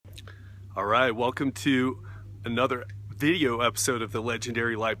All right, welcome to another video episode of the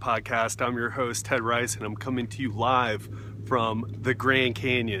Legendary Light Podcast. I'm your host, Ted Rice, and I'm coming to you live from the Grand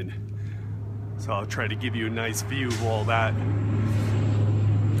Canyon. So I'll try to give you a nice view of all that.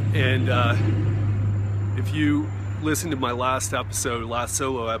 And if you listened to my last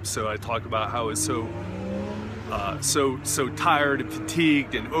solo episode, I talked about how I was so tired and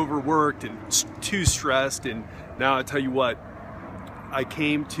fatigued and overworked and too stressed. And now I tell you what, I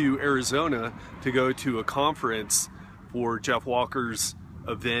came to Arizona to go to a conference for Jeff Walker's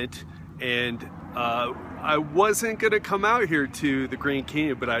event, and I wasn't going to come out here to the Grand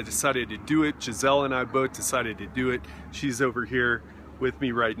Canyon, but I decided to do it. Giselle and I both decided to do it. She's over here with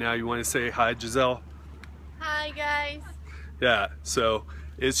me right now. You want to say hi, Giselle? Hi, guys. Yeah, so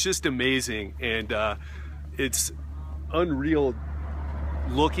it's just amazing, and it's unreal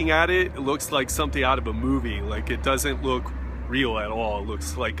looking at it. It looks like something out of a movie. Like, it doesn't look real at all. It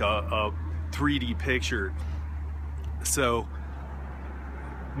looks like a 3D picture. So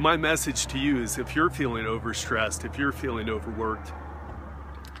my message to you is, if you're feeling overstressed, if you're feeling overworked,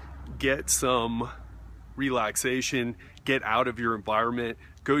 get some relaxation, get out of your environment,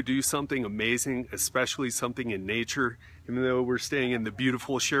 go do something amazing, especially something in nature. Even though we're staying in the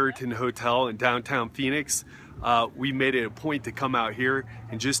beautiful Sheraton Hotel in downtown Phoenix, we made it a point to come out here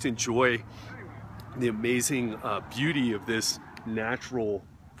and just enjoy the amazing beauty of this natural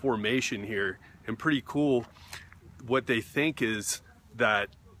formation here. And pretty cool, what they think is that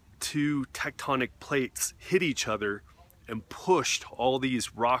two tectonic plates hit each other and pushed all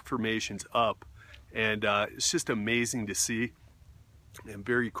these rock formations up, and it's just amazing to see and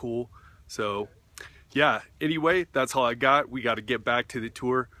very cool. So yeah, anyway, that's all I got. We got to get back to the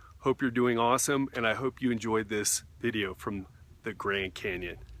tour. Hope you're doing awesome, and I hope you enjoyed this video from the Grand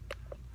Canyon.